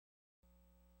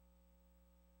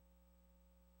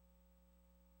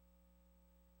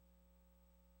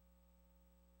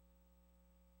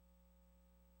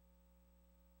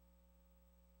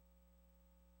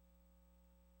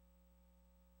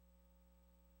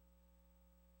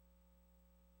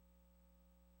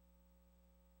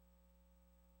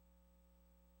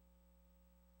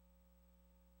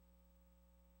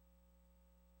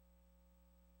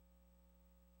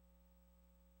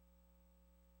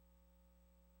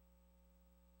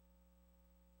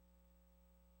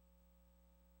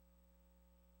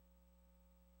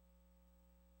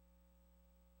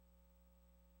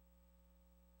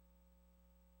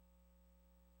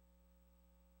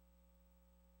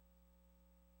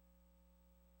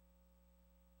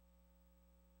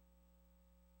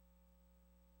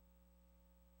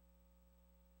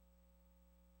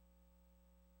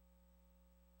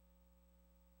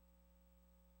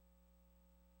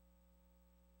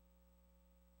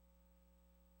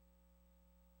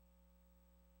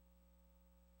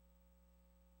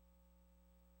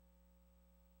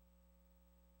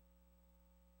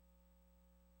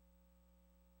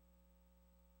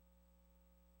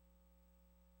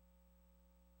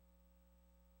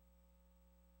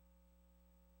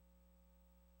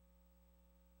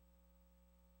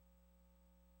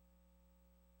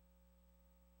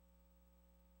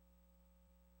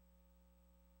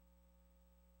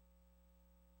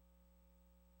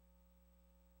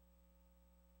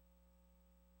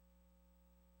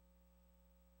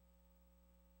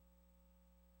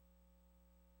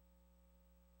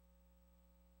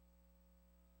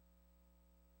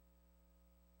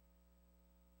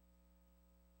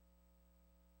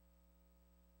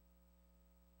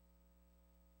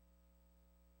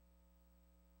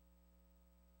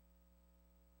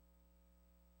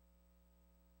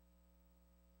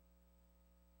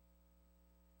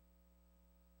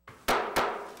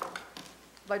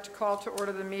like to call to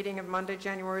order the meeting of Monday,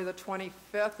 January the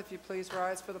 25th. If you please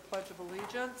rise for the Pledge of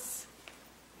Allegiance.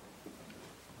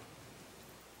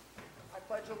 I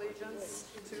pledge allegiance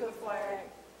to the flag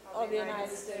of the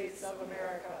United States of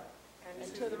America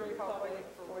and to the republic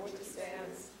for which it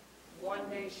stands, one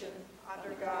nation,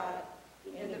 under God,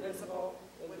 indivisible,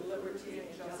 with liberty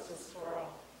and justice for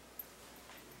all.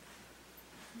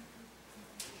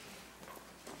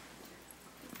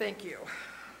 Thank you.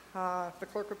 If the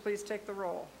clerk would please take the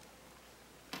roll.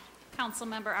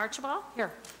 Councilmember Archibald?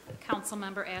 Here.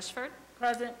 Councilmember Ashford?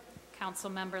 Present.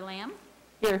 Councilmember Lamb?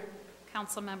 Here.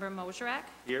 Councilmember Mosherak?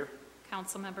 Here.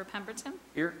 Councilmember Pemberton?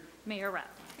 Here. Mayor Rep?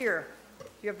 Here.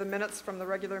 You have the minutes from the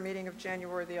regular meeting of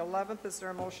January the 11th. Is there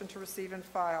a motion to receive and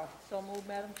file? So moved,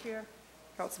 Madam Chair.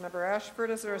 Councilmember Ashford,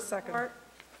 is there a second? Support.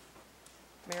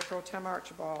 Mayor Pro Tem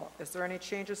Archibald, is there any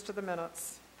changes to the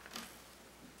minutes?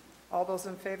 All those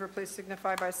in favor, please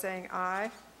signify by saying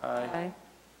aye. Aye.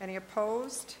 Any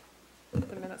opposed?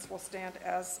 The minutes will stand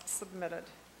as submitted.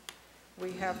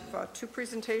 We have two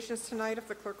presentations tonight. If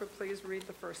the clerk would please read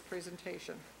the first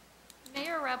presentation.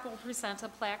 Mayor Rep will present a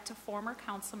plaque to former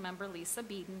council member Lisa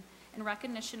Beeden in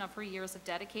recognition of her years of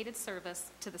dedicated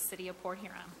service to the city of Port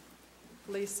Huron.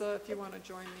 Lisa, if you want to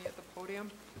join me at the podium.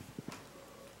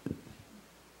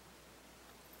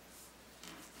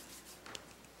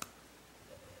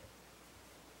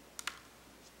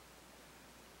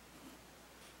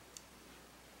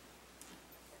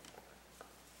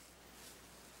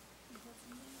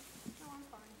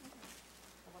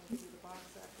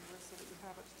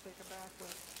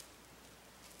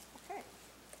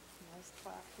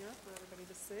 For everybody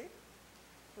to see.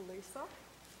 For Lisa.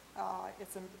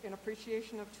 It's in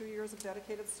appreciation of 2 years of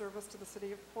dedicated service to the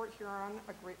city of Port Huron,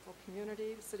 a grateful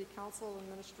community, city council,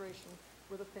 administration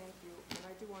with a thank you. And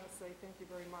I do want to say thank you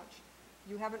very much.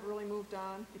 You haven't really moved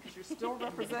on because you're still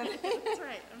representing. That's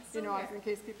right. I'm still here. In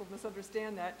case people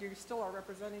misunderstand that, you still are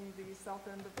representing the south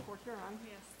end of Port Huron.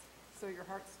 Yes. So your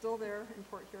heart's still there in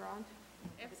Port Huron.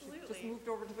 Absolutely. Just moved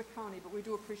over to the county, but we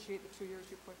do appreciate the 2 years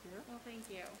you put here. Well, thank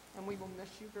you. And we will miss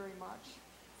you very much.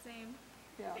 Same.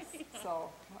 Yes, so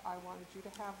I wanted you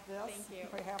to have this. Thank you.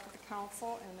 On behalf of the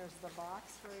council, and there's the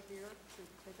box right here, so you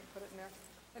can take it, put it in there.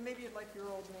 And maybe you'd like your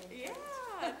old name.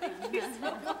 Yeah, thank you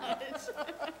so much.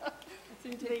 So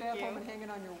you take that home and hang it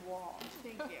on your wall.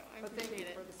 Thank you, I But thank you appreciate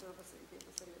it. for the service that you gave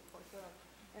the city of Port Huron.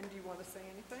 And do you want to say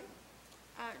anything?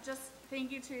 Just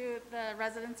thank you to the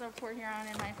residents of Port Huron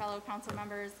and my fellow council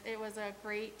members. It was a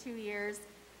great 2 years,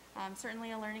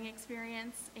 certainly a learning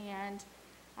experience, and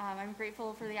I'm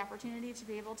grateful for the opportunity to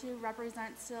be able to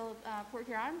represent still Port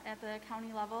Huron at the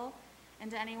county level. And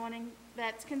to anyone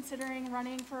that's considering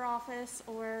running for office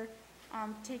or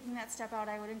taking that step out,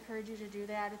 I would encourage you to do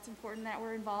that. It's important that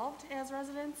we're involved as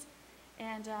residents,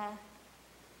 and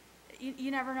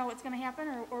you never know what's going to happen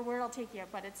or where it'll take you,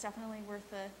 but it's definitely worth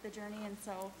the journey. And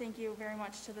so thank you very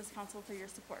much to this council for your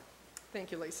support.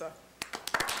 Thank you, Lisa.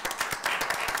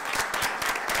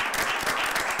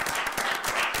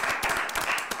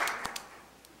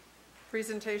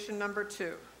 Presentation number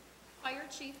 2. Fire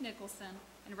Chief Nicholson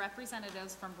and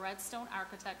representatives from Redstone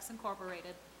Architects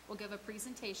Incorporated will give a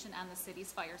presentation on the city's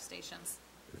fire stations.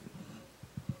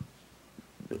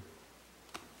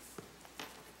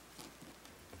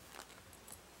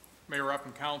 Mayor, Rep,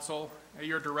 and Council, at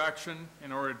your direction,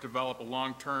 in order to develop a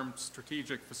long-term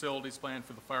strategic facilities plan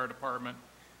for the fire department,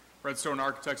 Redstone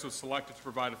Architects was selected to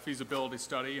provide a feasibility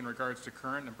study in regards to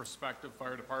current and prospective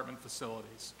fire department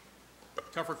facilities.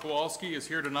 Teffer Kowalski is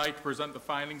here tonight to present the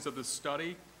findings of this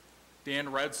study. Dan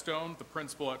Redstone, the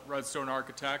principal at Redstone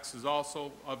Architects, is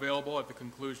also available at the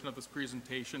conclusion of this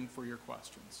presentation for your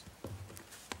questions.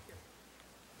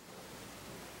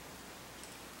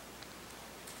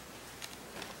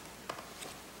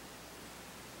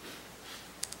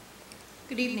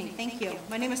 Good evening. Thank you.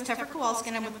 My name is Teffer Kowalski,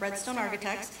 and I'm with Redstone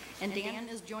Architects, and Dan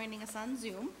is joining us on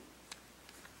Zoom.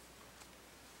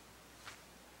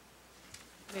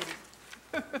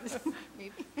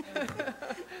 Maybe.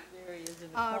 There he is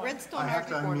in the Redstone I have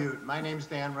to Architects. unmute. My name's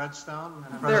Dan Redstone,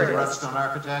 and I'm president of Redstone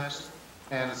Architects,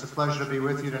 and it's a pleasure to be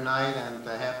with you tonight and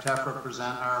to have Teffer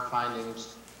present our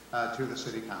findings to the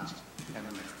City Council and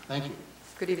the Mayor. Thank you.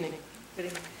 Good evening. Good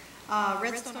evening.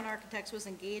 Redstone Architects was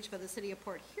engaged by the City of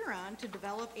Port Huron to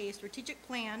develop a strategic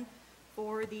plan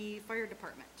for the fire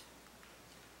department.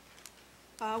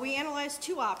 We analyzed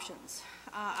two options.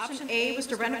 Option A was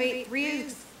to renovate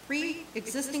three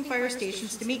existing fire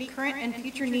stations to meet current and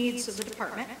future needs of the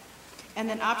department. And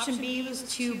then option B was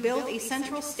to build a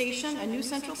central station, a new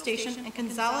central station, and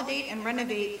consolidate and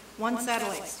renovate one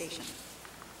satellite station.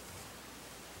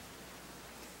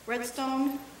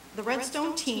 Redstone The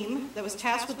Redstone team that was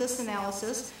tasked with this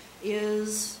analysis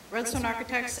is Redstone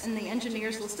Architects and the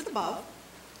engineers listed above,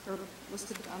 or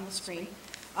listed on the screen.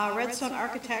 Redstone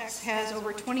Architects has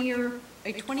over a 20-year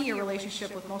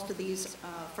relationship with most of these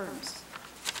firms.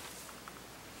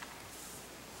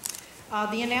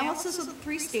 The analysis of the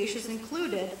 3 stations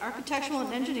included architectural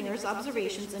and engineers'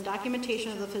 observations and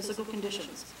documentation of the physical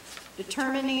conditions,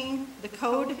 determining the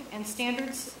code and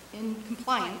standards in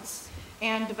compliance,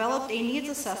 and developed a needs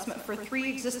assessment for 3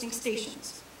 existing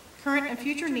stations. Current and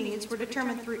future needs were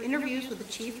determined through interviews with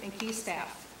the chief and key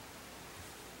staff.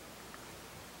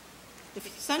 The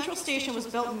central station was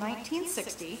built in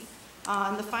 1960,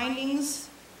 and the findings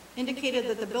indicated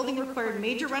that the building required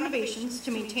major renovations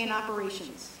to maintain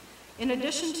operations. In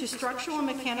addition to structural and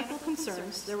mechanical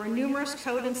concerns, there were numerous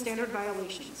code and standard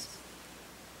violations.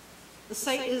 The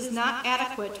site is not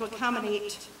adequate to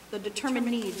accommodate the determined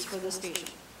needs for this station.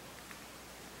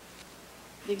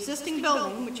 The existing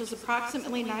building, which is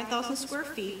approximately 9,000 square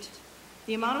feet,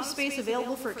 the amount of space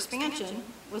available for expansion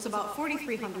was about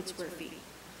 4,300 square feet.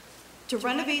 To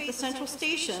renovate the central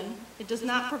station, it does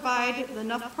not provide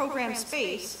enough program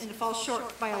space, and it falls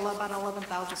short by about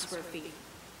 11,000 square feet.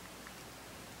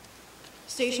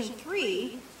 Station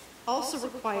 3 also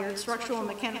required structural and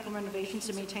mechanical renovations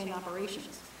to maintain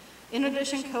operations. In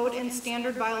addition, code and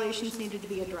standard violations needed to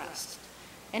be addressed.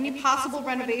 Any possible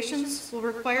renovations will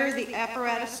require the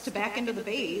apparatus to back into the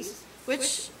bays,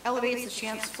 which elevates the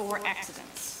chance for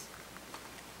accidents.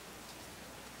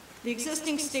 The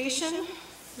existing station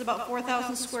is about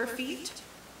 4,000 square feet.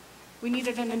 We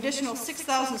needed an additional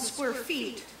 6,000 square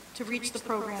feet to reach the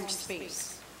programmed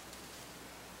space.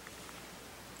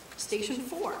 Station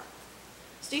 4.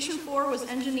 Station 4 was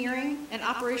engineering and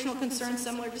operational concerns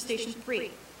similar to Station 3.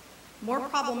 More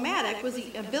problematic was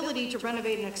the ability to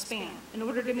renovate and expand. In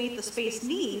order to meet the space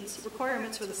needs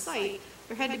requirements for the site,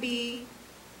 there had to be,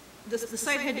 the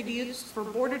site had to be used for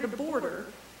border to border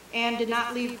and did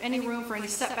not leave any room for any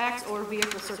setbacks or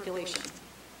vehicle circulation.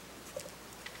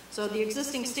 So the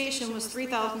existing station was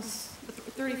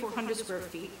 3,400 square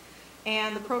feet,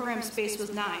 and the program space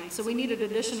was 9. So we needed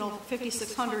additional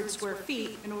 5,600 square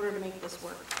feet in order to make this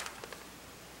work.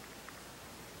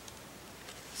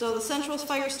 So the Central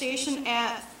Fire Station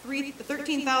at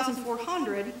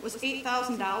 13,400 was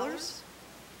 $8,000,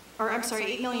 or I'm sorry,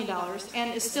 $8 million,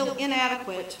 and is still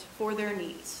inadequate for their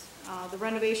needs. The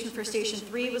renovation for Station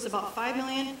 3 was about $5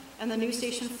 million, and the new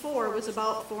Station 4 was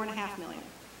about $4.5 million.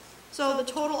 So the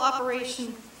total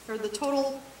operation, or the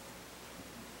total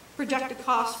projected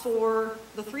cost for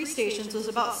the 3 stations was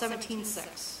about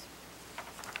 $17.6.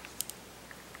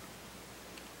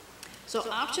 So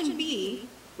option B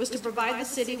was to provide the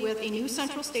city with a new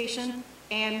central station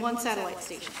and 1 satellite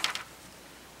station.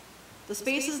 The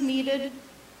spaces needed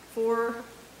for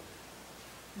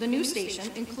the new station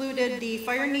included the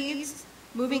fire needs,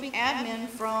 moving admin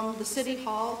from the city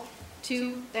hall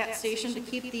to that station to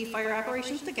keep the fire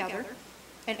operations together,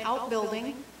 an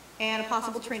outbuilding, and a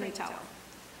possible training tower.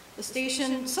 The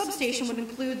substation would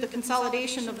include the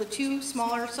consolidation of the 2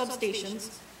 smaller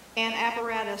substations and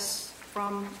apparatus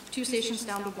from 2 stations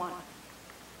down to 1.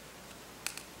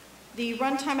 The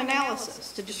runtime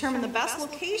analysis to determine the best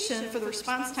location for the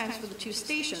response times for the 2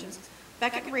 stations,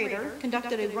 Beckett Rader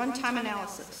conducted a runtime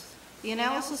analysis. The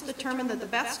analysis determined that the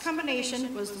best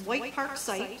combination was the White Park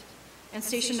site and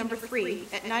station number 3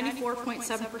 at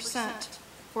 94.7%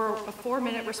 for a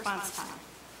 4-minute response time,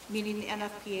 meeting the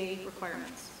NFPA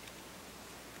requirements.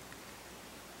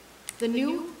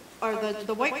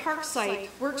 The White Park site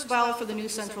works well for the new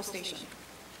central station.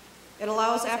 It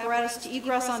allows apparatus to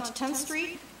egress onto 10th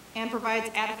Street and provides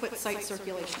adequate site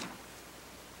circulation.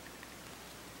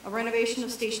 A renovation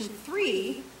of Station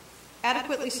 3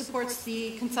 adequately supports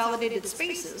the consolidated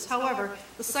spaces. However,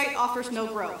 the site offers no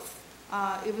growth.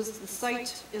 The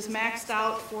site is maxed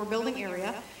out for building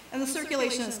area, and the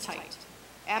circulation is tight.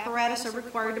 Apparatus are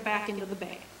required to back into the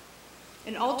bay.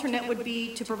 An alternate would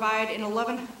be to provide an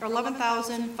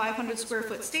 11,500 square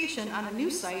foot station on a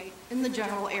new site in the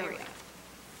general area.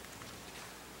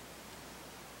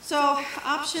 So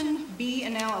option B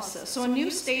analysis. So a new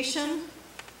station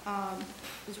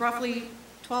is roughly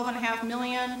 $12.5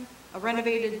 million. A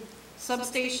renovated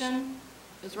substation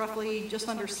is roughly just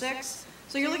under 6.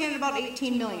 So you're looking at about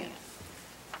 $18 million.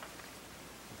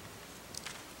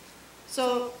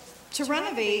 So to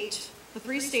renovate the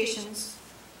 3 stations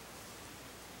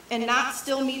and not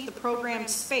still meet the programmed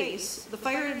space, the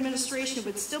fire administration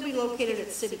would still be located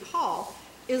at City Hall,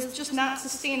 is just not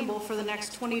sustainable for the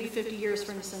next 20 to 50 years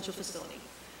for an essential facility.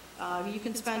 You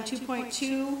can spend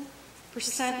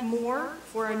 2.2% more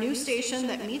for a new station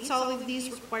that meets all of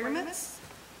these requirements,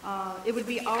 It would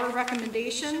be our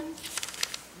recommendation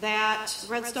that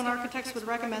Redstone Architects would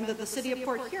recommend that the City of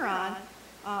Port Huron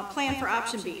plan for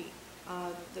option B,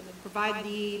 to provide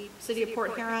the City of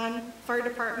Port Huron Fire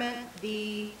Department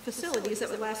the facilities that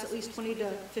would last at least 20 to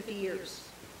 50 years.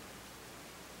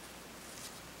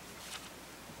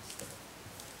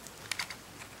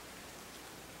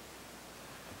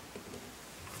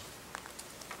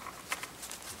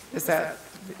 Is that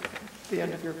the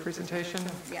end of your presentation?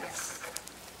 Yes.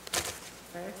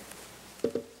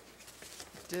 Okay.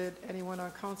 Did anyone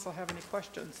on council have any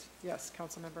questions? Yes,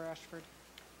 Councilmember Ashford.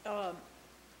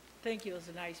 Thank you, it was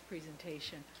a nice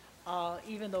presentation.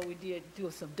 Even though we did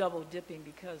do some double dipping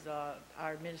because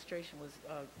our administration was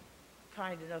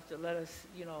kind enough to let us,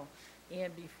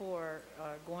 in before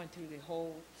going through the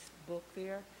whole book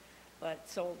there. But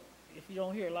so if you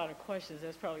don't hear a lot of questions,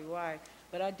 that's probably why.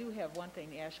 But I do have one thing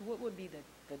to ask you. What would be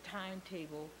the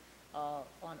timetable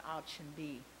on option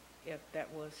B if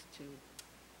that was to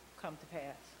come to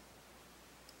pass?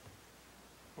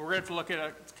 We're going to have to look at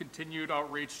a continued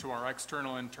outreach to our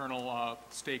external, internal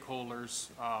stakeholders,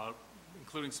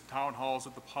 including some town halls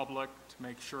with the public to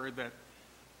make sure that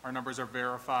our numbers are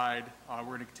verified. We're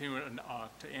going to continue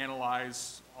to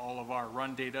analyze all of our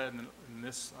run data in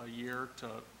this year to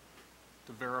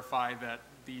verify that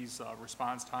these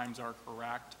response times are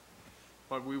correct.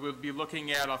 But we will be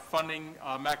looking at a funding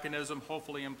mechanism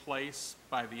hopefully in place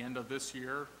by the end of this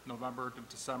year, November to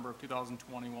December of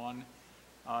 2021.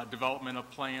 Development of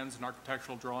plans and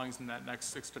architectural drawings in that next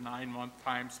 6 to 9 month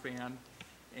time span,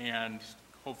 and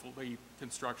hopefully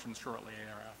construction shortly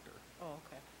thereafter. Oh,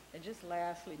 okay. And just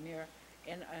lastly, Mayor,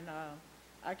 and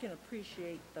I can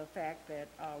appreciate the fact that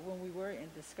when we were in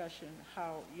discussion,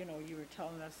 how, you were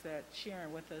telling us that,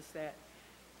 sharing with us that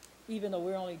even though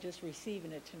we're only just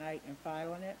receiving it tonight and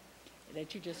filing it,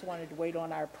 that you just wanted to wait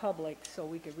on our public so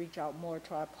we could reach out more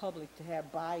to our public to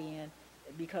have buy-in,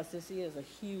 because this is a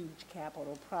huge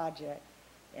capital project,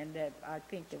 and that I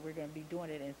think that we're going to be doing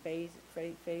it in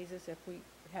phases if we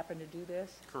happen to do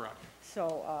this. Correct.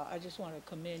 So I just want to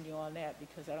commend you on that,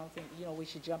 because I don't think, we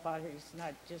should jump out here. It's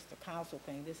not just a council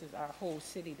thing. This is our whole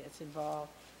city that's involved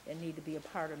and need to be a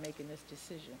part of making this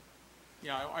decision.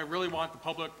 Yeah, I really want the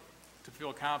public to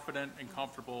feel confident and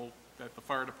comfortable that the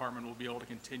fire department will be able to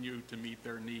continue to meet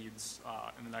their needs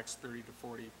in the next 30 to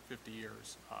 40, 50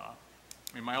 years.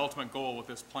 My ultimate goal with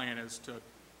this plan is to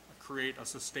create a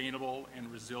sustainable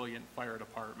and resilient fire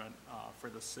department for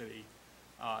the city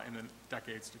in the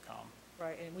decades to come.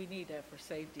 Right, and we need that for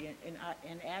safety.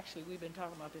 And actually, we've been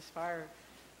talking about this fire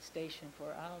station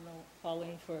for, I don't know,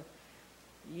 Pauline, for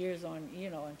years on,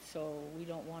 and so we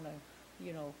don't want to,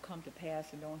 come to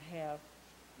pass and don't have,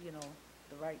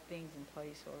 the right things in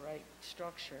place or right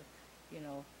structure,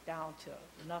 down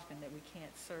to nothing that we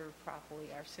can't serve properly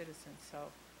our citizens.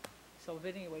 So,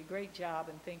 but anyway, great job,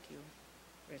 and thank you,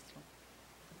 Rachel.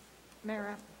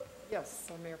 Mayor? Yes,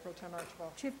 Mayor Pro Tem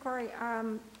Archibald. Chief Corey,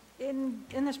 in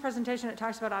this presentation, it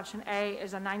talks about option A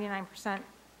is a 99%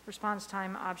 response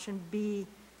time. Option B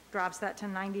drops that to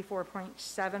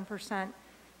 94.7%.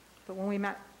 But when we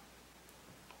met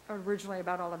originally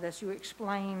about all of this, you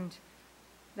explained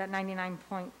that 99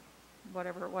 point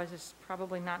whatever it was is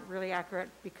probably not really accurate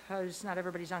because not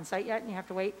everybody's on site yet and you have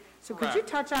to wait. So could you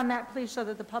touch on that, please, so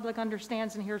that the public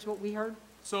understands and hears what we heard?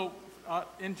 So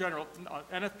in general,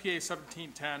 NFPA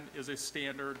 1710 is a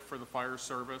standard for the fire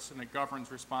service, and it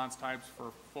governs response times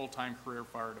for full-time career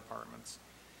fire departments.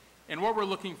 And what we're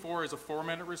looking for is a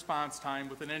 4-minute response time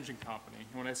with an engine company.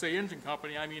 And when I say engine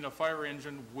company, I mean a fire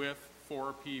engine with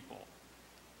 4 people.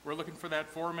 We're looking for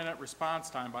that 4-minute response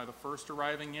time by the first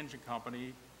arriving engine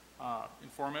company in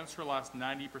 4 minutes or less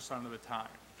 90% of the time.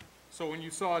 So when you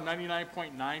saw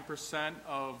 99.9%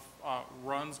 of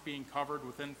runs being covered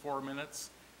within 4 minutes,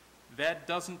 that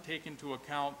doesn't take into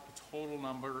account the total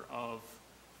number of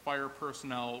fire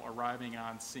personnel arriving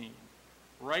on scene.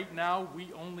 Right now, we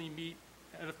only meet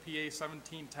NFPA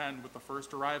 1710 with the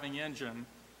first arriving engine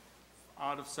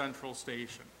out of Central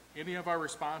Station. Any of our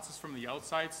responses from the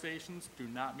outside stations do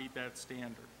not meet that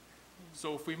standard.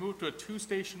 So if we move to a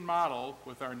 2-station model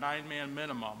with our 9-man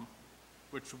minimum,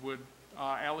 which would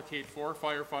allocate 4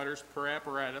 firefighters per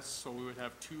apparatus, so we would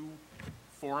have 2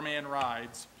 4-man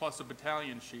rides plus a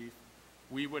battalion chief,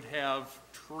 we would have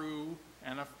true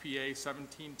NFPA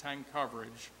 1710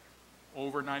 coverage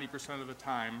over 90% of the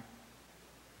time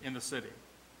in the city.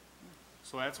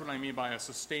 So that's what I mean by a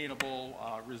sustainable,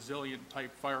 resilient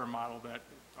type fire model, that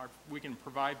we can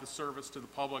provide the service to the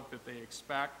public that they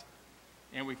expect,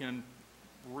 and we can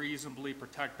reasonably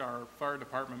protect our fire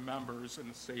department members in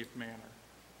a safe manner.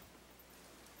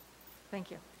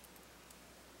 Thank you.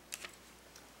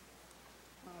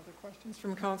 other questions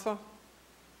from council?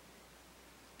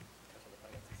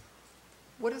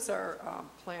 What is our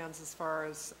plans as far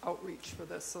as outreach for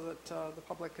this so that the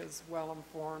public is well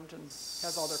informed and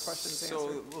has all their questions answered? So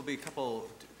it will be a couple,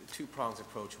 two-pronged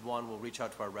approach. One, we'll reach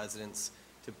out to our residents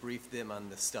to brief them on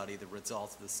the study, the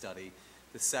results of the study.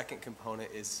 The second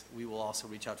component is we will also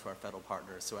reach out to our federal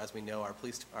partners. So as we know, our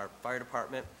fire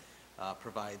department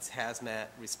provides hazmat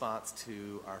response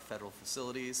to our federal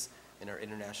facilities and our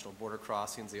international border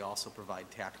crossings. They also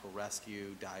provide tactical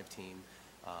rescue, dive team,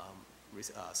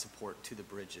 support to the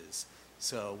bridges.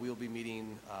 So we'll be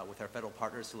meeting with our federal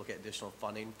partners to look at additional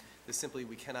funding. Simply,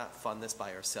 we cannot fund this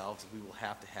by ourselves. We will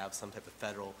have to have some type of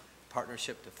federal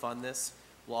partnership to fund this.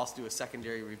 We'll also do a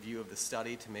secondary review of the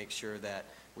study to make sure that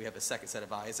we have a second set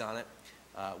of eyes on it.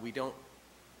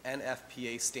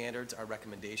 NFPA standards are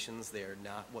recommendations. They are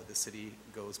not what the city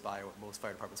goes by or what most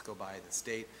fire departments go by in the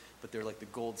state, but they're like the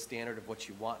gold standard of what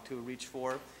you want to reach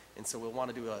for. And so we'll want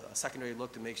to do a secondary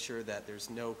look to make sure that there's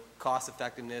no cost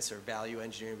effectiveness or value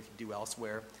engineering we can do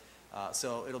elsewhere.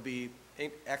 So it'll be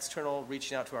external,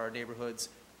 reaching out to our neighborhoods.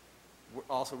 We're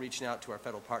also reaching out to our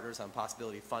federal partners on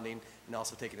possibility of funding, and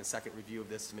also taking a second review of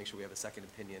this to make sure we have a second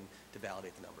opinion to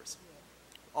validate the numbers.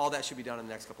 All that should be done in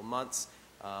the next couple months.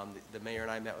 The mayor and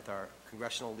I met with our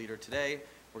congressional leader today.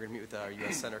 We're going to meet with our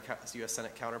U.S.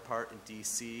 Senate counterpart in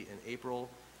D.C. in April,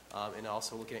 and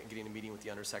also looking at getting a meeting with the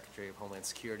Undersecretary of Homeland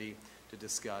Security to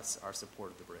discuss our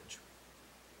support of the bridge.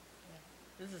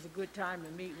 This is a good time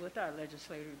to meet with our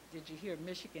legislators. Did you hear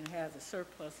Michigan has a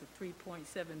surplus of $3.7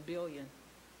 billion?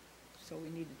 So we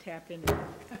need to tap into it.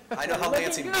 I know how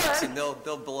Lansing works, and they'll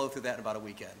blow through that in about a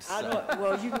weekend. So. I know.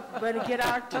 Well, you better get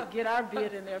our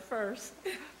bid in there first.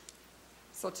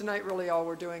 So tonight, really, all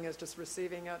we're doing is just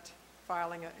receiving it,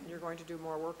 filing it, and you're going to do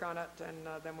more work on it, and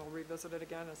then we'll revisit it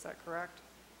again. Is that correct?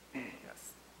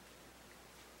 Yes.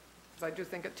 Because I do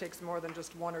think it takes more than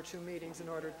just 1 or 2 meetings in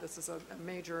order. This is a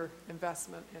major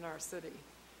investment in our city.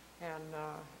 And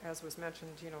as was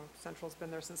mentioned, you know, Central's been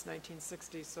there since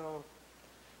 1960, so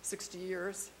 60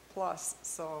 years plus.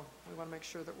 So we want to make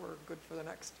sure that we're good for the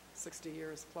next 60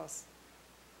 years plus.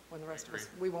 When the rest of us,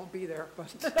 we won't be there,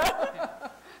 but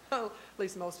at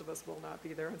least most of us will not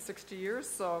be there in 60 years,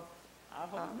 so. I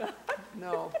hope not.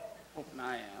 No. Hoping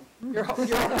I am. You are? I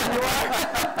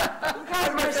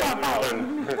was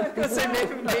going to say,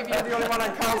 maybe you're the only one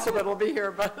on council that'll be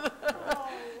here, but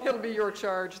it'll be your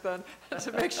charge then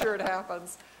to make sure it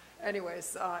happens.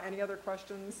 Anyways, any other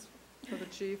questions for the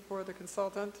chief or the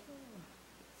consultant?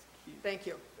 Thank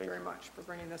you very much for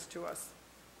bringing this to us.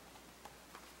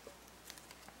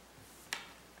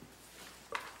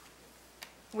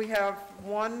 We have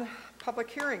one public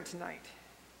hearing tonight.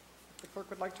 The clerk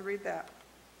would like to read that.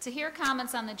 To hear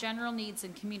comments on the general needs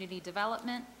in community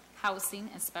development, housing,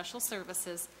 and special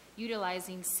services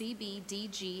utilizing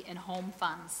CBDG and home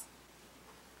funds.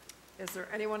 Is there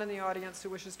anyone in the audience who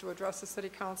wishes to address the City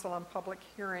Council on public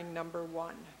hearing number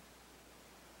 1?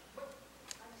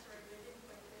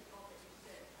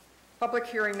 Public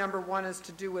hearing number 1 is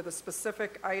to do with a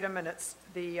specific item, and it's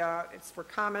for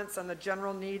comments on the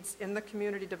general needs in the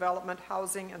community development,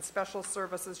 housing, and special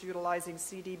services utilizing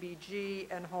CDBG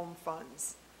and home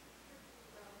funds.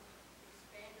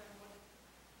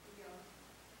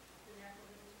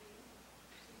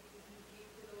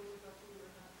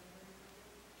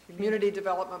 Community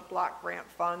development block grant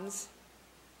funds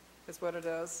is what it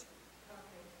is.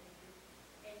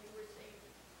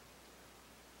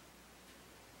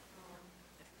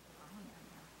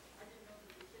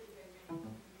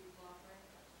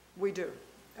 We do.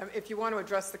 If you want to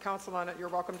address the council on it, you're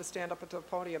welcome to stand up at the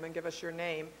podium and give us your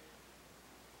name.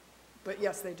 But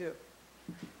yes, they do.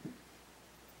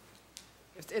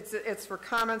 It's for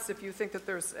comments if you think that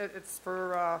there's, it's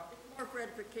for... More for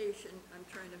edification, I'm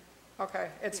trying to... Okay,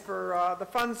 it's for, the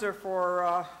funds are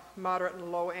for moderate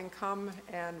and low income,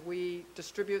 and we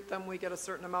distribute them. We get a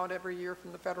certain amount every year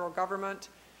from the federal government,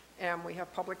 and we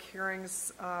have public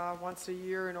hearings once a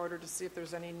year in order to see if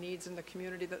there's any needs in the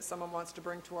community that someone wants to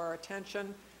bring to our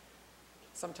attention.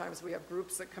 Sometimes we have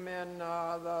groups that come in,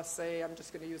 say, I'm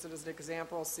just going to use it as an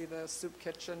example, see the soup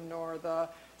kitchen or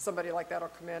somebody like that will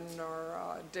come in,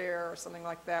 or DARE or something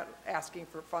like that, asking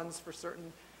for funds for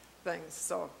certain things.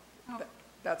 So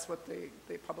that's what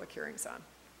the public hearing's on.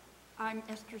 I'm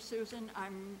Esther Susan.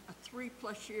 I'm a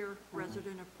 3+ year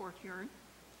resident of Port Huron.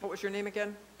 What was your name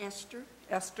again? Esther.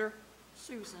 Esther?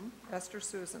 Susan. Esther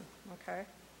Susan, okay.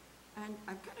 And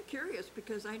I'm kind of curious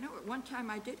because I know at one time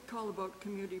I did call about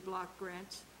community block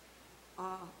grants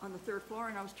on the 3rd floor,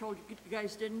 and I was told you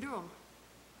guys didn't do them.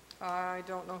 I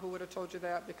don't know who would have told you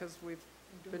that because we've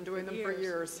Been doing them for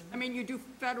years. I mean, you do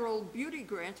federal beauty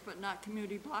grants, but not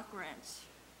community block grants.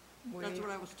 That's what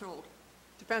I was told.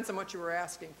 Depends on what you were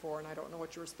asking for, and I don't know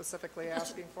what you were specifically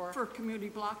asking for. For community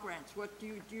block grants, what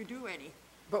do you do any?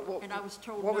 But what, And I was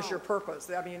told what was no. your purpose?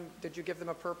 I mean, did you give them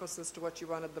a purpose as to what you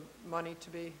wanted the money to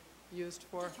be used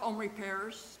for? Just home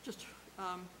repairs, just,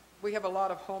 We have a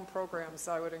lot of home programs.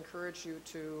 I would encourage you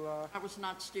to, I was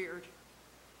not steered.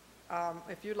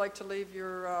 if you'd like to leave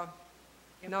your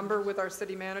number with our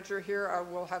city manager here, I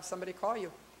will have somebody call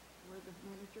you. Where the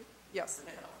manager? Yes.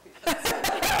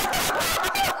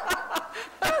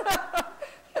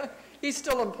 He's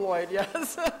still employed,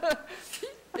 yes.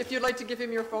 If you'd like to give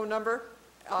him your phone number,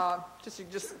 and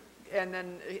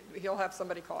then he'll have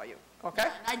somebody call you, okay?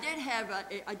 And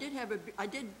I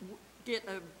did get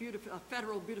a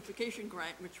federal beautification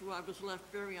grant, which I was left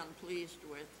very unpleased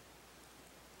with.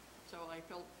 So I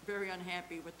felt very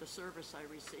unhappy with the service I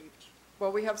received.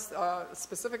 Well, we have a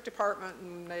specific department,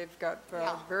 and they've got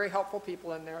Yeah. very helpful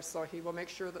people in there, so he will make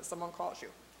sure that someone calls you,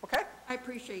 okay? I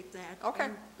appreciate that. Okay.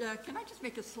 And, can I just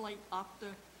make a slight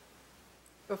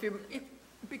If you,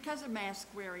 because of mask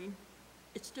wearing,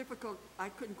 it's difficult, I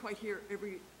couldn't quite hear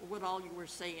what all you were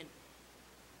saying.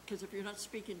 Because if you're not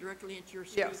speaking directly into your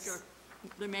speaker, Yes.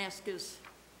 the mask is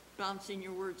bouncing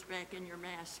your words back in your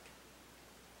mask.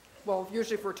 well,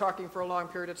 usually if we're talking for a long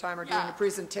period of time or doing a Yeah.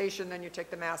 presentation, then you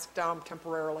take the mask down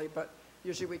temporarily, but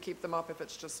usually we keep them up if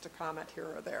it's just a comment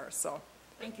here or there, so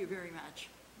Thank you very much.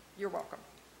 you're welcome.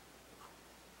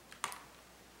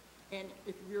 And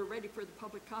if you're ready for the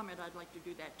public comment, I'd like to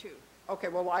do that too. Okay,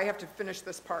 well, I have to finish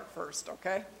this part first,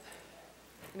 okay?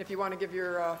 And if you want to give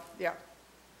your,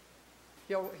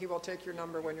 he will take your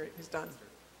number when he's done.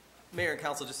 Mayor and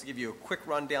council, just to give you a quick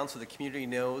rundown so the community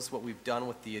knows what we've done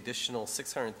with the additional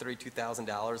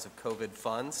 $632,000 of COVID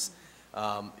funds.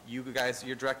 You guys,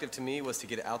 your directive to me was to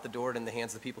get it out the door and in the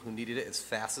hands of the people who needed it as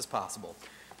fast as possible.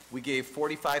 We gave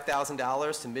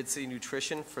 $45,000 to Mid-City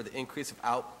Nutrition for the increase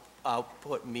of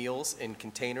output meals in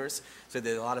containers, so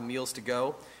there's a lot of meals to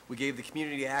go. We gave the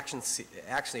Community Action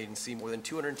Agency more than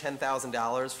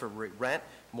 $210,000 for rent,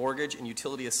 mortgage, and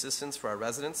utility assistance for our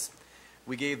residents.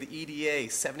 We gave the EDA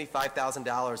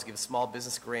 $75,000 to give small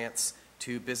business grants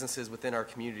to businesses within our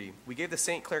community. We gave the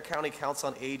St. Clair County Council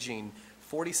on Aging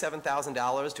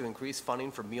 $47,000 to increase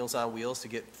funding for Meals on Wheels to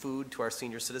get food to our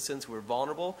senior citizens who were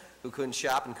vulnerable, who couldn't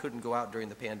shop and couldn't go out during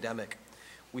the pandemic.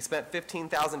 We spent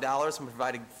 $15,000 in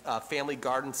providing family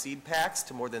garden seed packs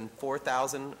to more than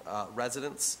 4,000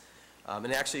 residents,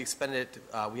 and actually expended it,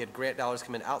 we had grant dollars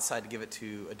come in outside to give it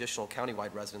to additional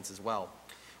countywide residents as well.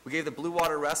 We gave the Blue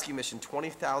Water Rescue Mission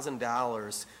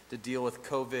 $20,000 to deal with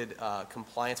COVID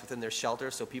compliance within their shelter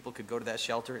so people could go to that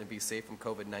shelter and be safe from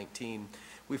COVID-19.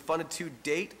 We funded to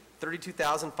date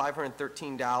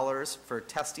 $32,513 for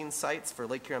testing sites for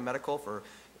Lake Huron Medical for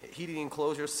heating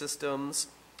enclosure systems.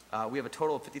 We have a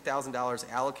total of $50,000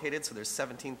 allocated, so there's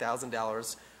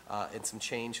 $17,000 and some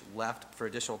change left for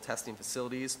additional testing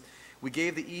facilities. We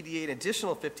gave the EDA an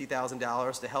additional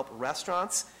 $50,000 to help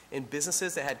restaurants and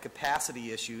businesses that had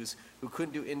capacity issues who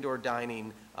couldn't do indoor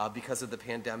dining because of the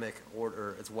pandemic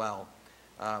order as well.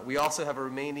 We also have a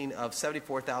remaining of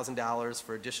 $74,000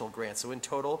 for additional grants, so in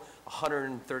total,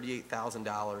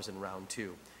 $138,000 in round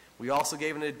two. We also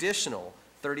gave an additional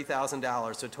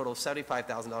 $30,000, so a total of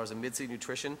 $75,000 in Mid-City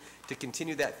Nutrition to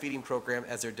continue that feeding program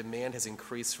as their demand has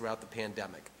increased throughout the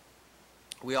pandemic.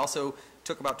 We also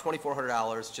took about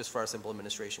 $2,400 just for our simple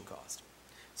administration cost.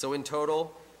 So in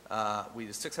total, we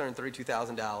did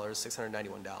 $632,000,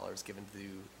 $691 given to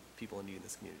people in need in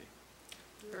this community.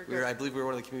 I believe we were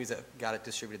one of the communities that got it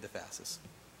distributed the fastest.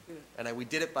 And we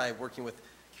did it by working with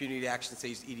Community Action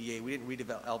Stage EDA. We didn't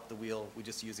redevelop the wheel. We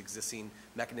just used existing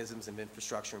mechanisms and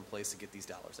infrastructure in place to get these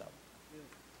dollars out.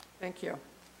 Thank you.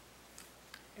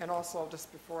 And also,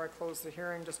 just before I close the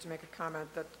hearing, just to make a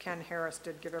comment that Ken Harris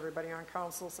did give everybody on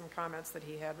council some comments that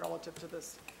he had relative to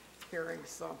this hearing,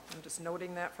 so I'm just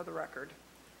noting that for the record.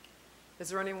 Is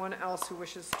there anyone else who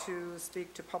wishes to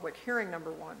speak to public hearing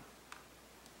number one?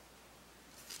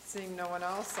 Seeing no one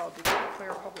else, I'll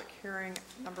declare public hearing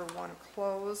number one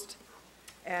closed,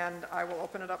 and I will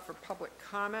open it up for public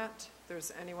comment. If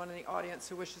there's anyone in the audience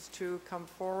who wishes to come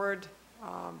forward,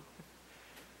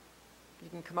 you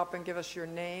can come up and give us your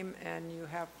name, and you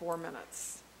have 4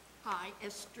 minutes. Hi,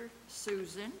 Esther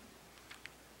Susan,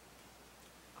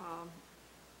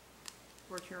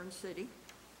 Port Huron City.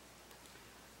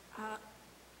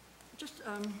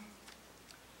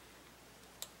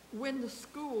 When the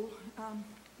school,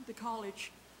 the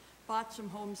college, bought some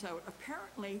homes out,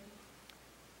 apparently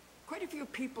quite a few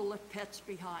people left pets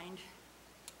behind.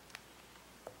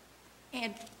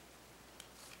 And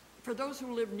for those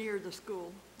who live near the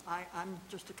school, I'm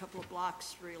just a couple of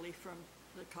blocks really from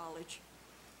the college.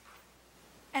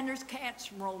 And there's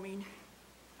cats roaming.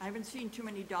 I haven't seen too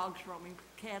many dogs roaming,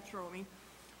 cats roaming.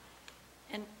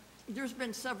 And there's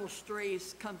been several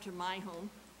strays come to my home.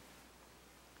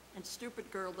 And stupid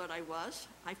girl that I was,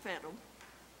 I fed them.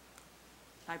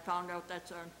 I found out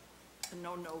that's a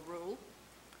no-no rule.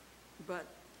 But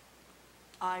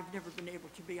I've never been able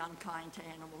to be unkind to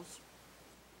animals.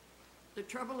 The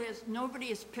trouble is, nobody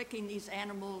is picking these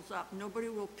animals up. Nobody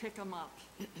will pick them up.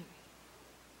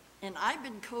 And I've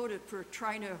been coded for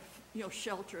trying to,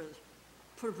 shelter,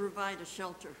 provide a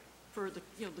shelter for the,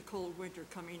 the cold winter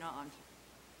coming on.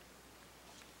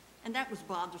 And that was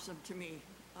bothersome to me,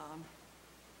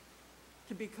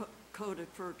 to be coded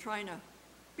for trying to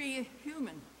be a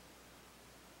human.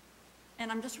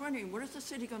 And I'm just wondering, what is the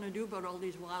city going to do about all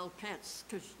these wild pets?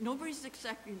 Because nobody's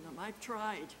accepting them. I've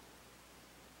tried.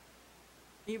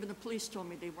 Even the police told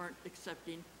me they weren't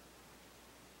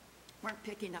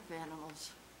picking up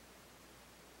animals.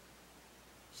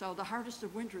 So the hardest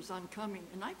of winter is oncoming,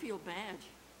 and I feel bad.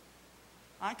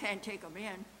 I can't take them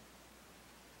in,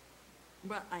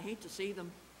 but I hate to see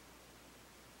them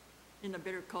in the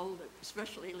bitter cold,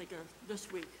 especially like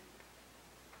this week.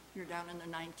 You're down in the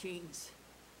 19s,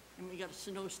 and we got a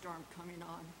snowstorm coming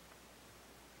on.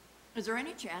 Is there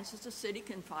any chances the city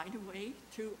can find a way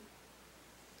to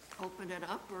open it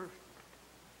up, or?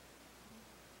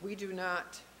 We do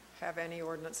not have any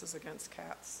ordinances against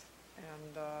cats,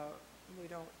 and we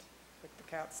don't pick the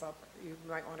cats up. You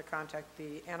might want to contact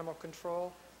the animal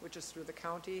control, which is through the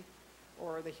county,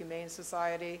 or the Humane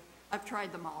Society. I've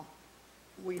tried them all.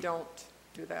 We don't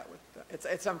do that with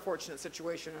it's an unfortunate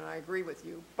situation, and I agree with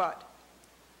you, but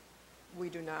we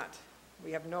do not.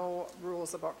 We have no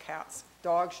rules about cats.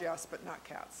 Dogs, yes, but not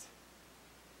cats.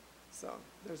 So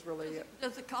there's really...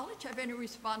 Does the college have any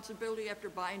responsibility after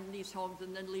buying these homes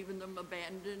and then leaving them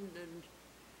abandoned and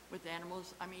with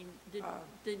animals? I mean, did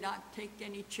they not take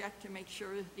any check to make sure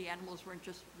the animals weren't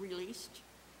just released?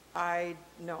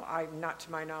 No, not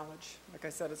to my knowledge. Like I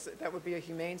said, that would be a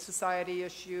Humane Society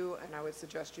issue, and I would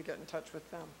suggest you get in touch with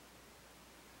them.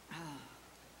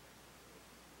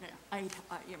 Yeah, I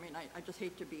mean, I just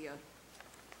hate to be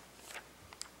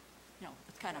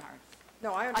it's kind of hard.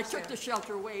 No, I understand. I took the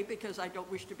shelter away because I don't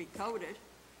wish to be coded,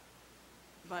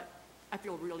 but I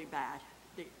feel really bad.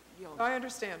 I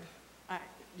understand.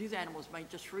 These animals might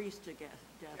just freeze to death,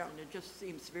 Yeah. and it just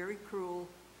seems very cruel.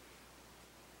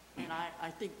 And I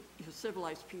think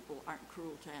civilized people aren't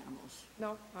cruel to animals.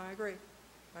 No, I agree.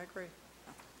 I agree.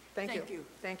 Thank you.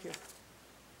 Thank you.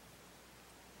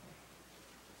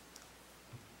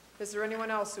 Is there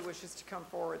anyone else who wishes to come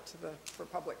forward for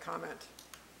public comment?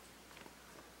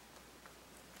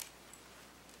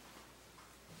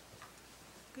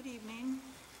 Good evening.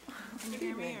 Can you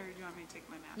hear me, or do you want me to take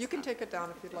my mask You can off? take it down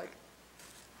if you'd like.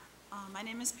 My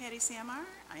name is Patty Samar.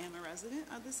 I am a resident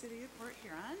of the city of Port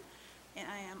Huron, and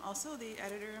I am also the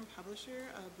editor and publisher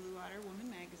of Blue Water Woman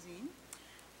magazine.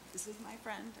 This is my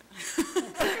friend,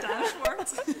 Donna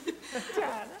Schwartz.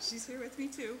 She's here with me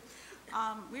too.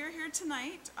 We are here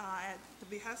tonight at the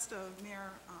behest of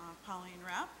Mayor Pauline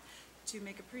Rapp to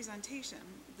make a presentation.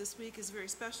 This week is very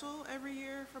special every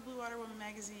year for Blue Water Woman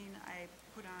magazine. I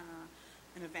put on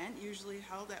an event usually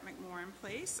held at McMorran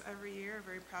Place every year.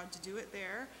 Very proud to do it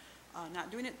there.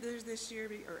 Not doing it this year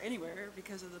or anywhere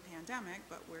because of the pandemic,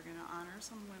 but we're going to honor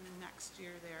some women next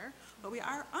year there. But we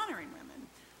are honoring women.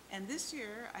 And this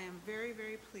year, I am very,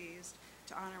 very pleased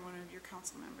to honor one of your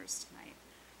council members tonight.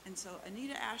 And so,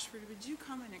 Anita Ashford, would you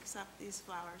come and accept these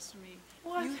flowers from me?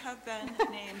 What? You have been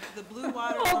named the Blue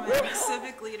Water Woman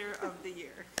Civic Leader of the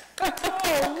Year.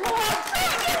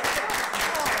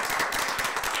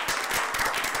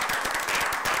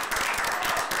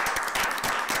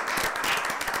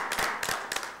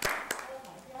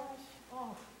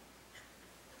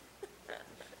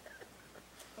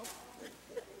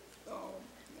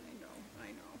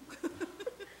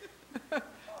 Oh,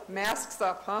 masks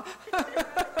up, huh? There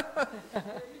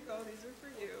you go. These are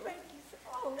for you. Thank you.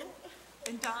 Oh.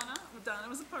 And Donna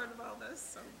was a part of all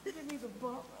this. So. Give me the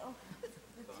bump, the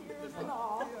tears and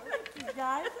all. Thank you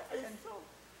guys.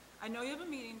 I know you have a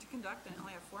meeting to conduct and I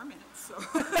only have 4 minutes, so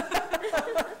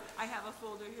I have a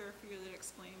folder here for you that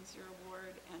explains your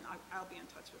award, and I'll be in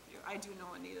touch with you. I do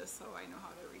know Anita, so I know how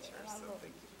to reach her. So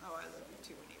thank you. Oh, I love you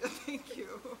too, Anita. Thank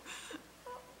you.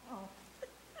 Oh.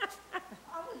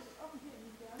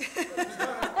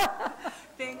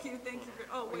 Thank you.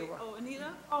 Oh, wait. Oh, Anita?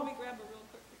 Let me grab a real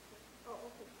quick picture. Oh,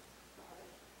 okay.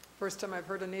 First time I've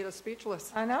heard Anita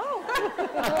speechless. I know.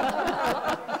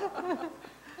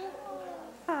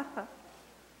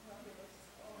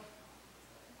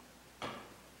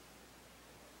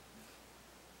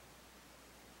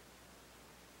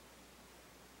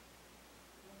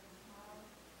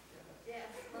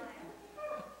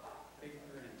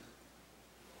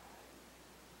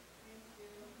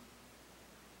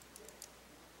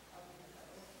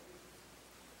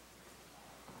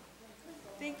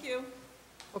 Thank you.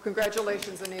 Well,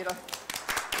 congratulations, Anita.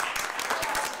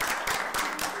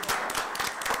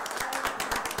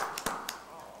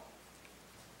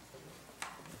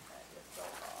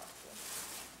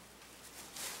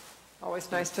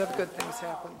 Always nice to have good things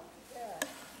happen.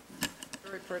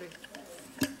 Very pretty.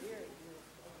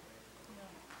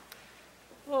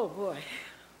 Oh, boy.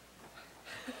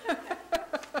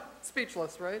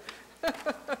 Speechless, right? It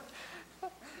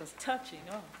was touching.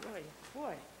 Oh, boy,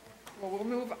 boy. Well, we'll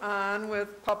move on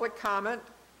with public comment.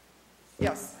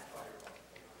 Yes.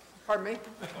 Pardon me?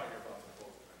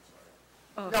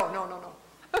 No.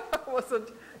 Wasn't,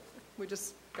 we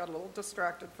just got a little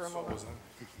distracted for a moment.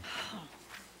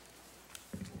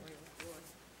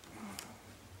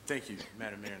 Thank you,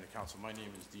 Madam Mayor and the council. My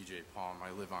name is DJ Palm. I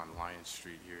live on Lion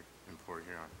Street here in Port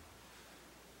Huron.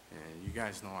 And you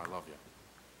guys know I love you.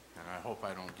 And I hope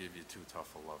I don't give you too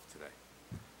tough a love today.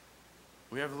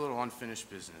 We have a little unfinished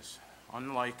business,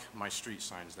 unlike my street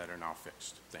signs that are now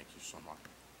fixed. Thank you so much.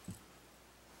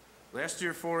 Last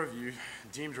year, 4 of you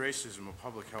deemed racism a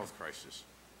public health crisis.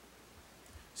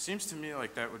 Seems to me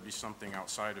like that would be something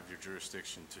outside of your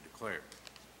jurisdiction to declare.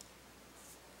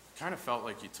 Kind of felt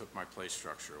like you took my play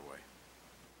structure away,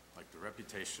 like the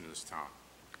reputation of this town.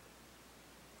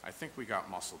 I think we got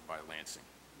muscled by Lansing.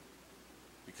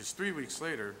 Because 3 weeks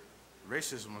later,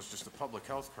 racism was just a public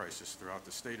health crisis throughout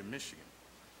the state of Michigan.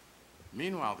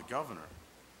 Meanwhile, the governor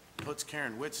puts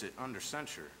Karen Whitsitt under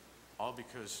censure, all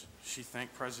because she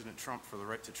thanked President Trump for the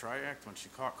Right to Try Act when she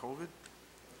caught COVID.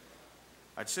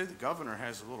 I'd say the governor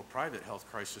has a little private health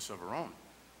crisis of her own.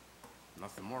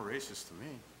 Nothing more racist to me.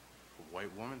 A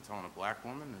white woman telling a black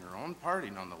woman in her own party,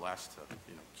 nonetheless, to,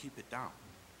 keep it down.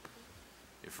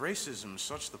 If racism is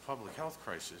such the public health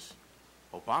crisis,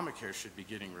 Obamacare should be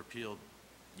getting repealed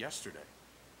yesterday.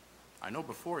 I know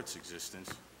before its existence,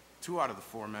 2 out of the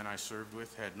 4 men I served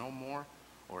with had no more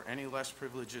or any less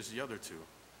privilege as the other 2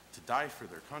 to die for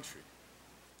their country.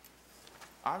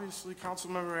 Obviously,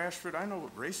 Councilmember Ashford, I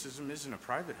know racism isn't a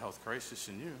private health crisis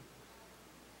in you.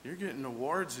 You're getting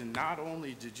awards, and not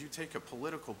only did you take a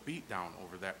political beatdown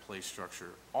over that play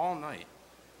structure all night,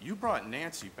 you brought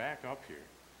Nancy back up here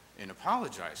and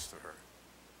apologized to her.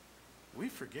 We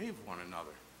forgave one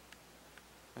another.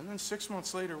 And then 6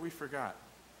 months later, we forgot.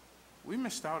 We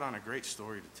missed out on a great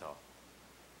story to tell.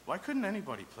 Why couldn't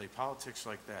anybody play politics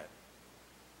like that?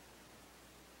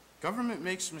 Government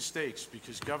makes mistakes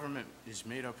because government is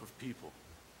made up of people.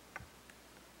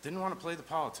 Didn't want to play the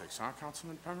politics, huh,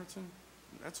 Councilman Pemberton?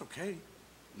 That's okay.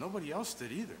 Nobody else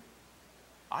did either.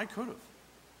 I could have.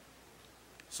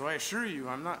 So I assure you,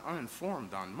 I'm not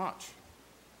uninformed on much.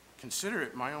 Consider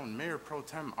it my own Mayor Pro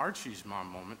Tem Archie's mom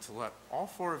moment to let all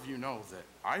 4 of you know that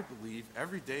I believe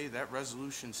every day that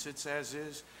resolution sits as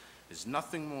is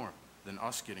nothing more than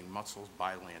us getting muscled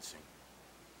by Lansing.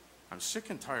 I'm sick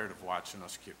and tired of watching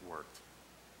us get worked.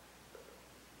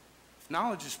 If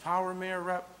knowledge is power, Mayor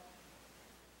Rep,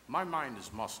 my mind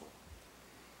is muscle.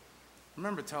 I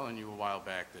remember telling you a while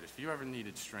back that if you ever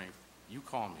needed strength, you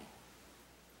call me.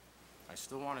 I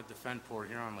still want to defend Port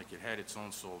Huron like it had its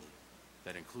own soldier.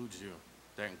 That includes you.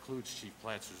 That includes Chief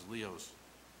Platzer's Leos.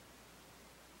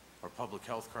 Our public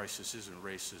health crisis isn't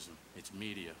racism, it's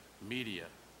media. Media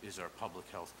is our public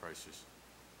health crisis.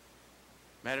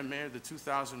 Madam Mayor, the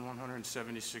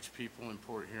 2,176 people in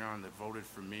Port Huron that voted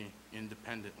for me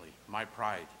independently, my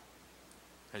pride,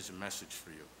 has a message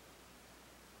for you.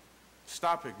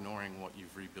 Stop ignoring what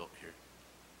you've rebuilt here.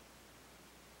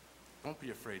 Don't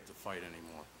be afraid to fight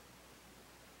anymore.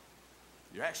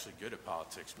 You're actually good at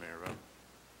politics, Mayor Rupp.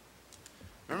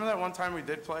 Remember that one time we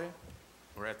did play,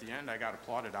 where at the end I got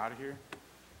applauded out of here,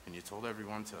 and you told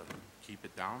everyone to keep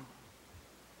it down?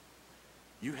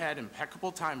 You had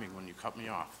impeccable timing when you cut me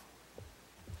off.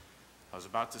 I was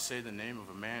about to say the name of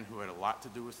a man who had a lot to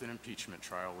do with an impeachment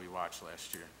trial we watched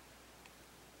last year.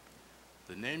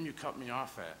 The name you cut me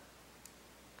off at,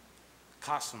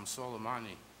 Qasem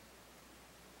Soleimani.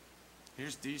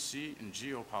 Here's DC and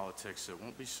geopolitics that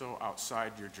won't be so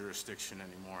outside your jurisdiction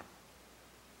anymore.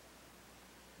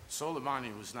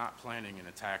 Soleimani was not planning an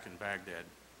attack in Baghdad.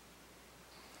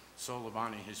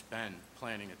 Soleimani has been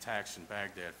planning attacks in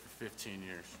Baghdad for 15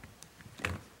 years.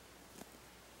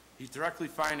 He directly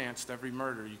financed every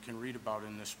murder you can read about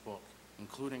in this book,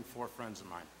 including 4 friends of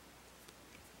mine.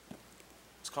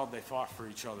 It's called They Fought for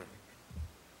Each Other.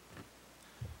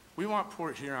 We want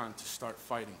Port Huron to start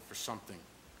fighting for something.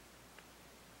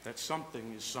 That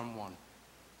something is someone.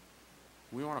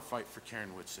 We want to fight for Karen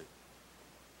Whitsitt.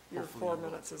 Your 4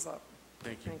 minutes is up.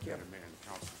 Thank you, Thank you. Madam Mayor and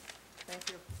Council. Thank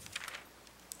you.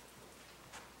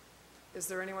 Is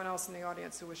there anyone else in the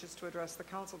audience who wishes to address the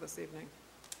council this evening?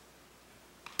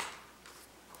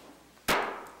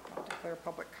 Declare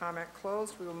public comment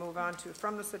closed. We will move on to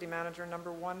from the city manager,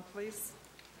 number 1, please.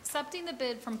 Accepting the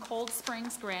bid from Cold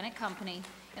Springs Granite Company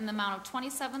in the amount of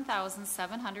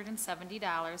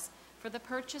 $27,770 for the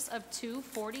purchase of 2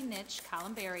 40-niche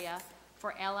columbaria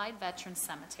for Allied Veterans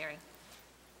Cemetery.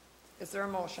 Is there a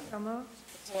motion? So moved.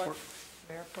 Support.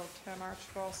 Mayor Pro Tem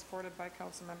Archibald, supported by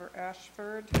Councilmember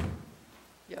Ashford.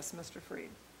 Yes, Mr. Freed.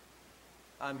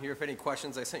 I'm here if any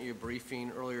questions. I sent you a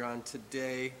briefing earlier on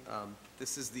today.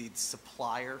 This is the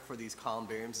supplier for these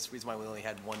columbariums. This is the reason why we only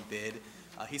had one bid.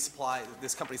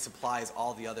 This company supplies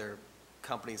all the other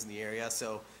companies in the area,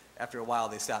 so after a while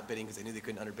they stopped bidding because they knew they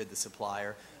couldn't underbid the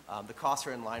supplier. The costs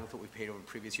are in line with what we paid over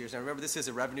previous years. Now remember, this is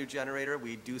a revenue generator.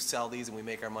 We do sell these and we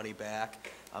make our money back,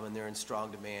 and they're in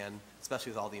strong demand,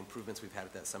 especially with all the improvements we've had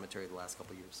at that cemetery the last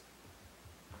couple of years.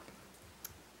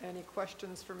 Any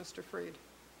questions for Mr. Freed?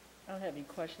 I don't have any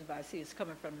questions, but I see it's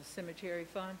coming from the cemetery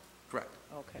fund? Correct.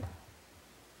 Okay.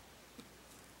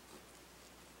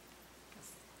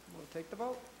 We'll take the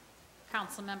vote.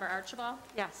 Councilmember Archibald?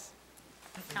 Yes.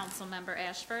 Councilmember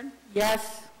Ashford?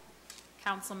 Yes.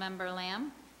 Councilmember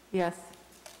Lamb? Yes.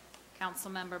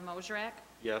 Councilmember Mosrak?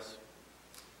 Yes.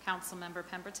 Councilmember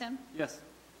Pemberton? Yes.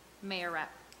 Mayor Rep.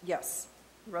 Yes.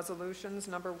 Resolutions,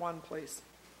 number 1, please.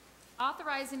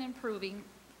 Authorizing and approving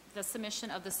the submission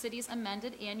of the city's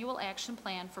amended annual action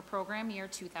plan for program year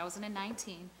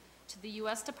 2019 to the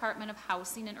U.S. Department of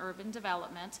Housing and Urban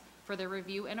Development for their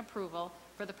review and approval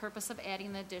for the purpose of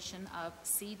adding the addition of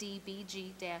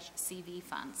CDBG-CV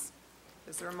funds.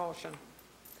 Is there a motion?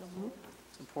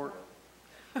 Support.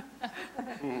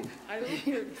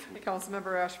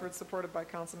 Councilmember Ashford, supported by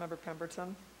Councilmember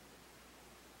Pemberton.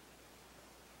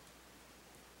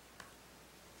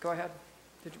 Go ahead.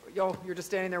 You're just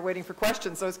standing there waiting for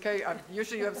questions, so it's okay.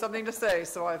 Usually you have something to say,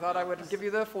 so I thought I would give you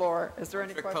the floor. Is there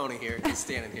any questions? Pony here, he's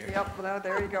standing here. Yep, well,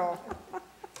 there you go.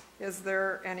 Is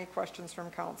there any questions from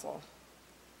council?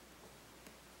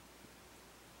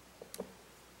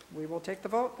 We will take the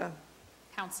vote then.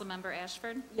 Councilmember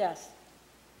Ashford? Yes.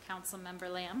 Councilmember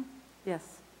Lamb?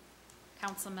 Yes.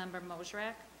 Councilmember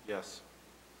Mosrak? Yes.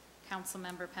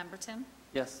 Councilmember Pemberton?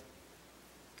 Yes.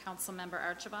 Councilmember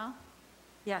Archibald?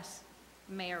 Yes.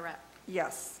 Mayor Rep.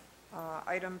 Yes.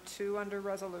 Item 2 under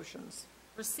resolutions.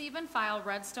 Receive and file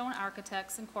Redstone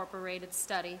Architects Incorporated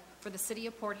study for the City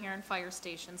of Port Huron Fire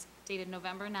Stations dated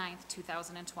November 9th,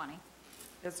 2020.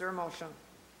 Is there a motion?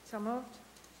 So moved.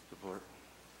 Support.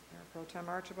 Mayor Pro Tem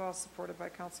Archibald, supported by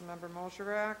Councilmember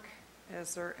Mosrak.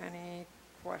 Is there any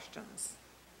questions?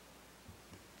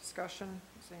 Discussion?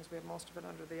 Seems we have most of it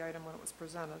under the item when it was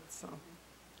presented, so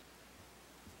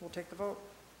we'll take the vote.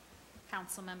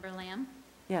 Councilmember Lamb?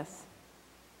 Yes.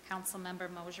 Councilmember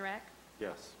Mosrak?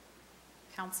 Yes.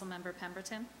 Councilmember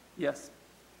Pemberton? Yes.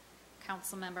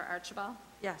 Councilmember Archibald?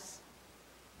 Yes.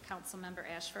 Councilmember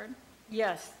Ashford?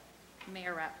 Yes.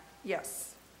 Mayor Rep.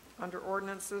 Yes. Under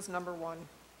ordinances, number 1.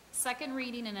 Second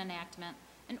reading and enactment.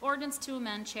 An ordinance to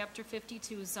amend Chapter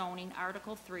 52 zoning,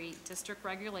 Article 3, District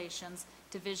Regulations,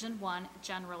 Division 1,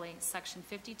 generally, Section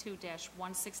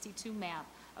 52-162 map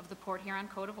of the Port Huron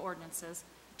Code of Ordinances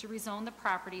to rezone the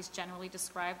properties generally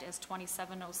described as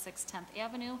 2706 10th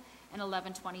Avenue and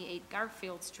 1128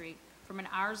 Garfield Street from an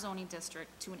R zoning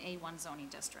district to an A1 zoning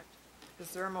district. Is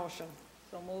there a motion?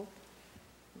 So moved.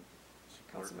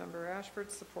 Councilmember Ashford,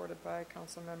 supported by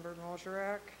Councilmember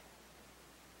Mosrak.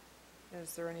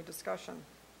 Is there any discussion?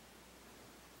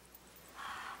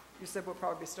 You said we'll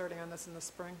probably be starting on this in the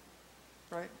spring,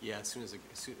 right? Yeah,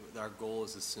 our goal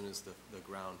is as soon as the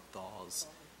ground thaws.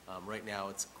 Right now,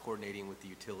 it's coordinating with the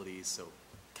utilities, so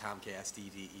Comcast,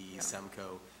 DDE,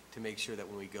 Semco, to make sure that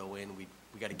when we go in, we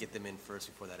got to get them in first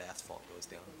before that asphalt goes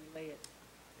down. Lay it.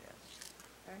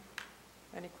 Yeah. Okay.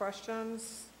 Any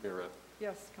questions? Mayor Rep,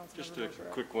 Yes, Councilmember just a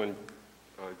Mosrak. quick one.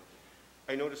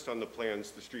 I noticed on the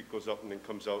plans, the street goes up and then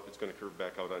comes out, it's going to curve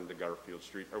back out onto Garfield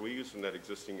Street. Are we using that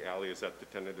existing alley? Is that the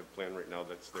tentative plan right now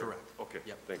that's there? Correct. Okay,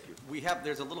 Yep. thank you.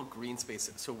 There's a little green space,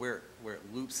 so where it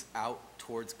loops out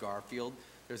towards Garfield,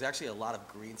 there's actually a lot of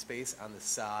green space on the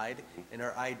side, and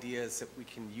our idea is that we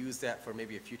can use that for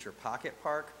maybe a future pocket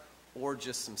park or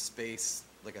just some space,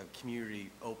 like a community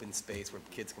open space where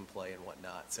kids can play and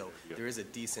whatnot. So Yeah. there is a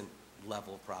decent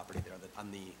level of property there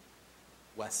on the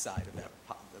west side of that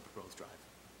the proposed drive.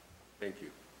 Thank you.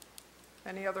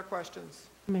 Any other questions?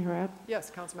 Mayor Rep,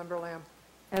 Yes, Councilmember Lamb.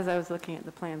 as I was looking at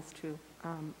the plans too,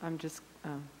 I'm just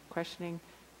questioning,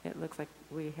 it looks like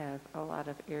we have a lot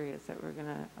of areas that we're going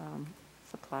to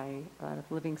supply a lot of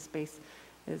living space.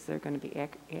 Is there going to be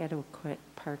adequate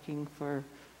parking for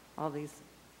all these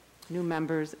new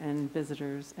members and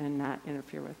visitors and not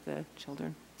interfere with the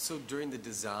children? So during the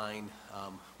design,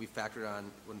 we factored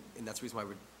on, and that's the reason why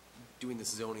we're doing this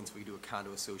zoning, so we do a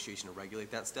condo association to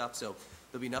regulate that stuff. So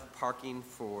there'll be enough parking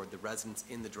for the residents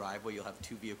in the driveway. You'll have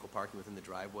 2 vehicle parking within the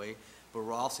driveway, but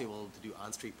we're also able to do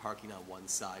on-street parking on one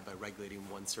side by regulating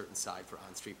one certain side for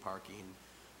on-street parking.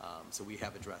 So we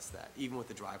have addressed that, even with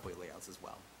the driveway layouts as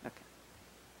well. Okay.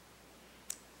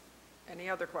 Any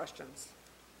other questions?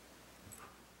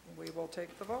 We will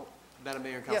take the vote. Madam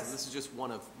Mayor and Council, Yes. this is just one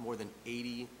of more than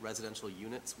 80 residential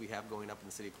units we have going up in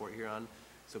the city of Port Huron.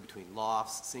 So between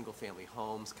lofts, single-family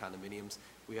homes, condominiums,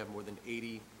 we have more than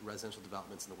 80 residential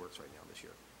developments in the works right now this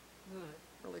year.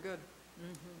 Really good.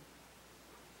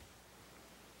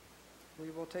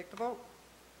 We will take the vote.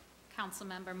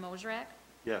 Councilmember Mosrak,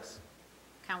 Yes.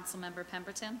 Councilmember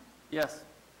Pemberton, Yes.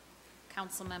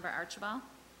 Councilmember Archibald,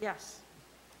 Yes.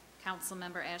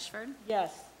 Councilmember Ashford,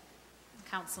 Yes.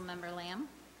 Councilmember Lamb,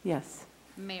 Yes.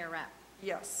 Mayor Rep.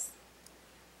 Yes.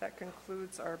 That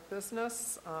concludes our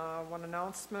business. One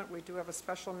announcement, we do have a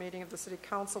special meeting of the City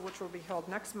Council, which will be held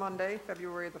next Monday,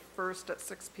 February the 1st at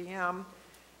 6 p.m.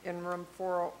 in room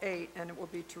 408, and it will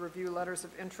be to review letters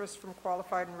of interest from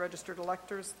qualified and registered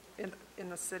electors in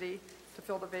the city to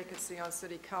fill the vacancy on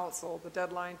City Council. The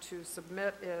deadline to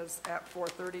submit is at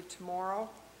 4:30 tomorrow,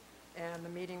 and the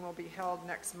meeting will be held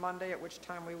next Monday, at which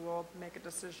time we will make a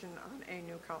decision on a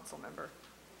new council member.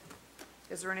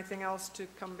 Is there anything else to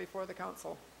come before the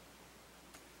council?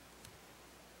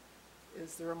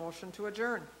 Is there a motion to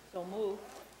adjourn? So move.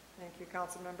 Thank you,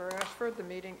 Councilmember Ashford. The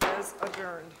meeting is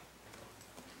adjourned.